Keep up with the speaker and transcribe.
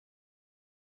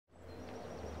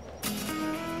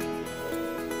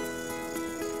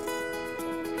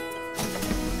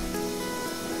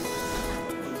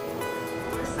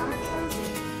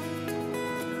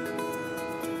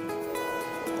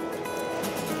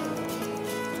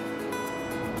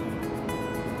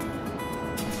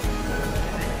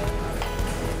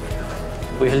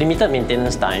With limited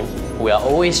maintenance time, we are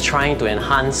always trying to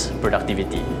enhance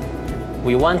productivity.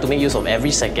 We want to make use of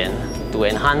every second to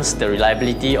enhance the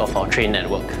reliability of our train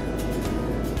network.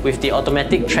 With the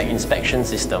automatic track inspection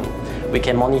system, we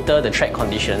can monitor the track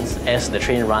conditions as the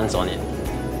train runs on it.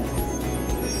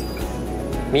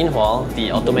 Meanwhile,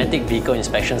 the automatic vehicle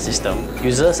inspection system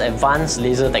uses advanced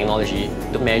laser technology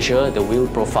to measure the wheel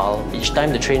profile each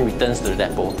time the train returns to the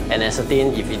depot and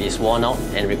ascertain if it is worn out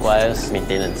and requires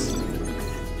maintenance.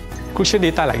 Crucial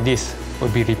data like this will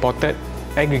be reported,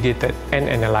 aggregated and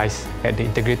analysed at the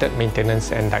Integrated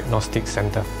Maintenance and Diagnostics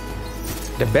Centre.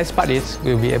 The best part is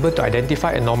we'll be able to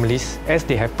identify anomalies as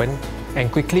they happen and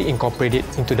quickly incorporate it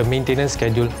into the maintenance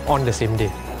schedule on the same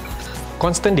day.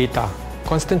 Constant data,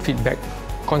 constant feedback,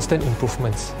 constant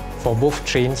improvements for both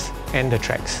trains and the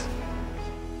tracks.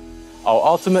 Our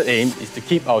ultimate aim is to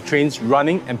keep our trains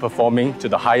running and performing to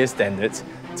the highest standards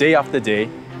day after day,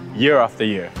 year after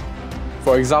year.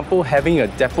 For example, having a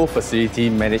depot facility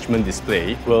management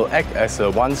display will act as a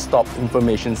one-stop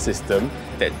information system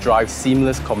that drives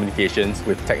seamless communications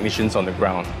with technicians on the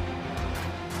ground.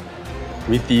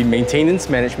 With the maintenance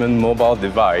management mobile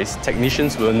device,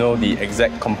 technicians will know the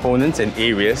exact components and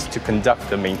areas to conduct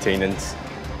the maintenance.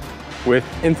 With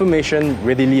information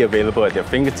readily available at their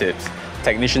fingertips,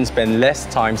 technicians spend less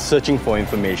time searching for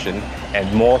information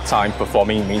and more time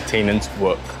performing maintenance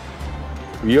work.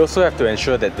 We also have to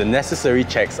ensure that the necessary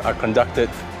checks are conducted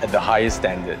at the highest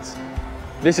standards.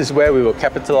 This is where we will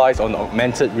capitalize on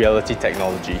augmented reality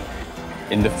technology.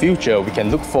 In the future, we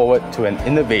can look forward to an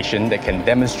innovation that can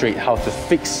demonstrate how to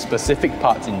fix specific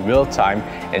parts in real time,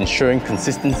 ensuring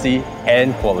consistency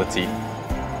and quality.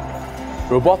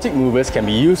 Robotic movers can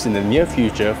be used in the near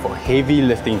future for heavy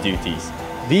lifting duties.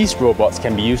 These robots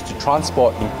can be used to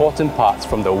transport important parts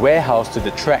from the warehouse to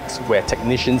the tracks where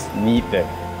technicians need them.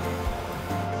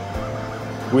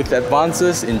 With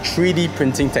advances in 3D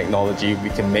printing technology, we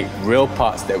can make real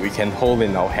parts that we can hold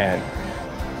in our hand.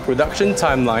 Production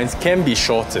timelines can be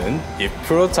shortened if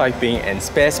prototyping and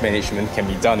spares management can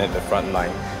be done at the front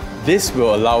line. This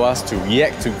will allow us to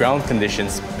react to ground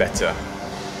conditions better.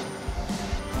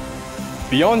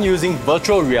 Beyond using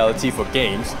virtual reality for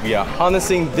games, we are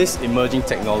harnessing this emerging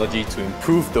technology to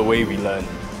improve the way we learn.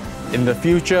 In the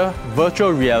future,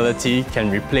 virtual reality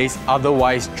can replace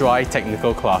otherwise dry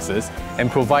technical classes and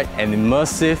provide an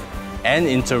immersive and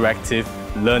interactive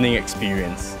learning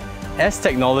experience. As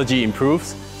technology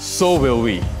improves, so will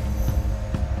we.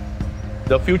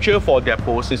 The future for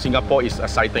depots in Singapore is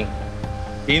exciting.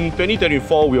 In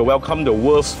 2024, we'll welcome the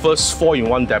world's first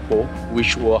 4-in-1 depot,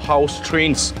 which will house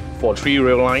trains for 3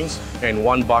 rail lines and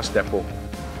 1 bus depot.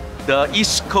 The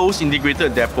East Coast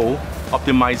Integrated Depot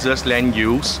optimizes land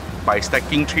use by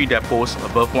stacking 3 depots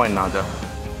above one another.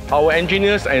 Our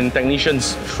engineers and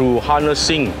technicians, through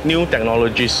harnessing new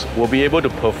technologies, will be able to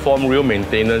perform real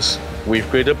maintenance with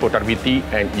greater productivity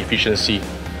and efficiency.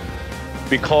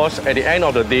 Because at the end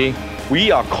of the day,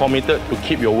 we are committed to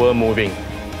keep your world moving.